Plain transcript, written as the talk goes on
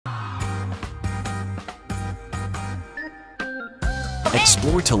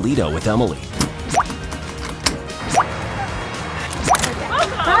Explore Toledo with Emily.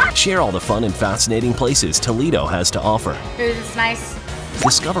 Share all the fun and fascinating places Toledo has to offer. Food is nice.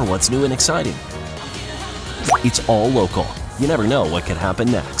 Discover what's new and exciting. It's all local. You never know what could happen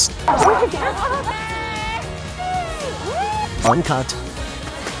next. Uncut,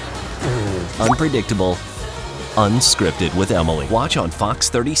 unpredictable, unscripted with Emily. Watch on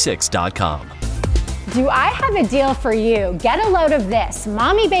fox36.com. Do I have a deal for you? Get a load of this.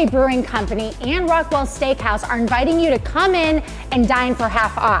 Mommy Bay Brewing Company and Rockwell Steakhouse are inviting you to come in and dine for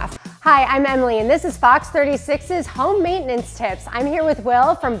half off. Hi, I'm Emily, and this is Fox 36's Home Maintenance Tips. I'm here with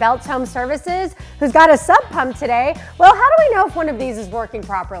Will from Belts Home Services, who's got a sub pump today. Will, how do we know if one of these is working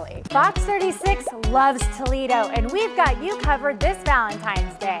properly? Fox 36 loves Toledo, and we've got you covered this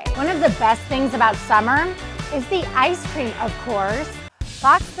Valentine's Day. One of the best things about summer is the ice cream, of course.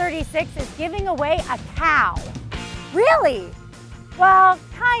 Fox 36 is giving away a cow. Really? Well,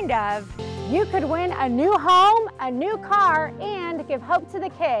 kind of. You could win a new home, a new car, and give hope to the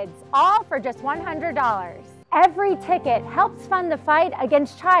kids, all for just $100. Every ticket helps fund the fight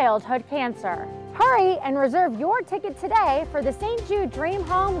against childhood cancer. Hurry and reserve your ticket today for the St. Jude Dream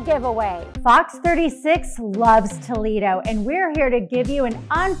Home giveaway. Fox 36 loves Toledo, and we're here to give you an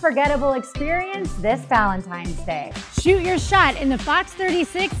unforgettable experience this Valentine's Day. Shoot your shot in the Fox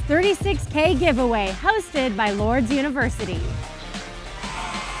 36 36K giveaway, hosted by Lourdes University.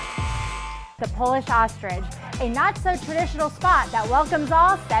 The Polish Ostrich, a not-so-traditional spot that welcomes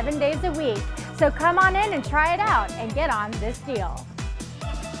all 7 days a week. So come on in and try it out and get on this deal.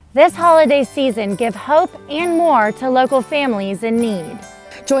 This holiday season, give hope and more to local families in need.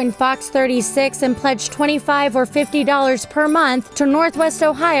 Join Fox 36 and pledge $25 or $50 per month to Northwest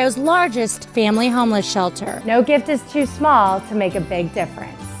Ohio's largest family homeless shelter. No gift is too small to make a big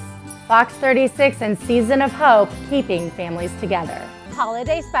difference. Fox 36 and Season of Hope, keeping families together.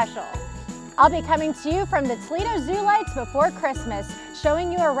 Holiday special. I'll be coming to you from the Toledo Zoo Lights before Christmas,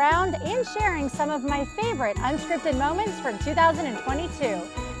 showing you around and sharing some of my favorite unscripted moments from 2022.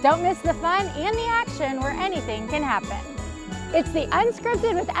 Don't miss the fun and the action where anything can happen. It's the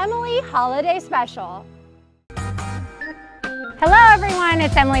Unscripted with Emily Holiday Special. Hello everyone,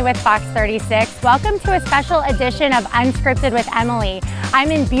 it's Emily with Fox 36. Welcome to a special edition of Unscripted with Emily.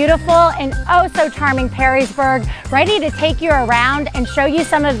 I'm in beautiful and oh so charming Perrysburg, ready to take you around and show you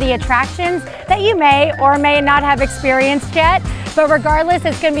some of the attractions that you may or may not have experienced yet. But regardless,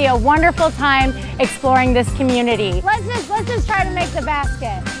 it's going to be a wonderful time exploring this community. Let's just try to make the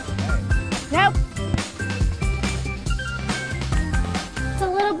basket. Nope. It's a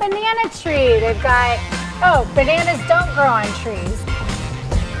little banana tree. They've got, oh, bananas don't grow on trees.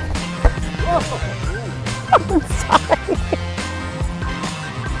 I'm sorry.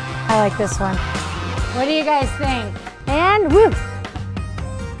 I like this one. What do you guys think? And woo!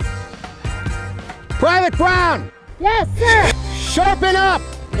 Private Brown! Yes, sir. Sharpen up!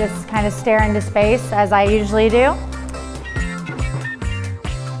 Just kind of stare into space as I usually do.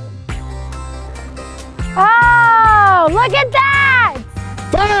 Oh, look at that!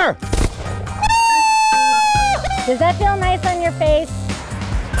 Fire! Does that feel nice on your face?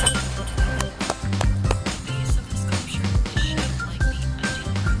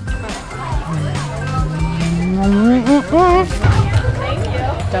 Thank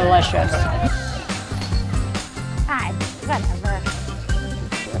you. Delicious.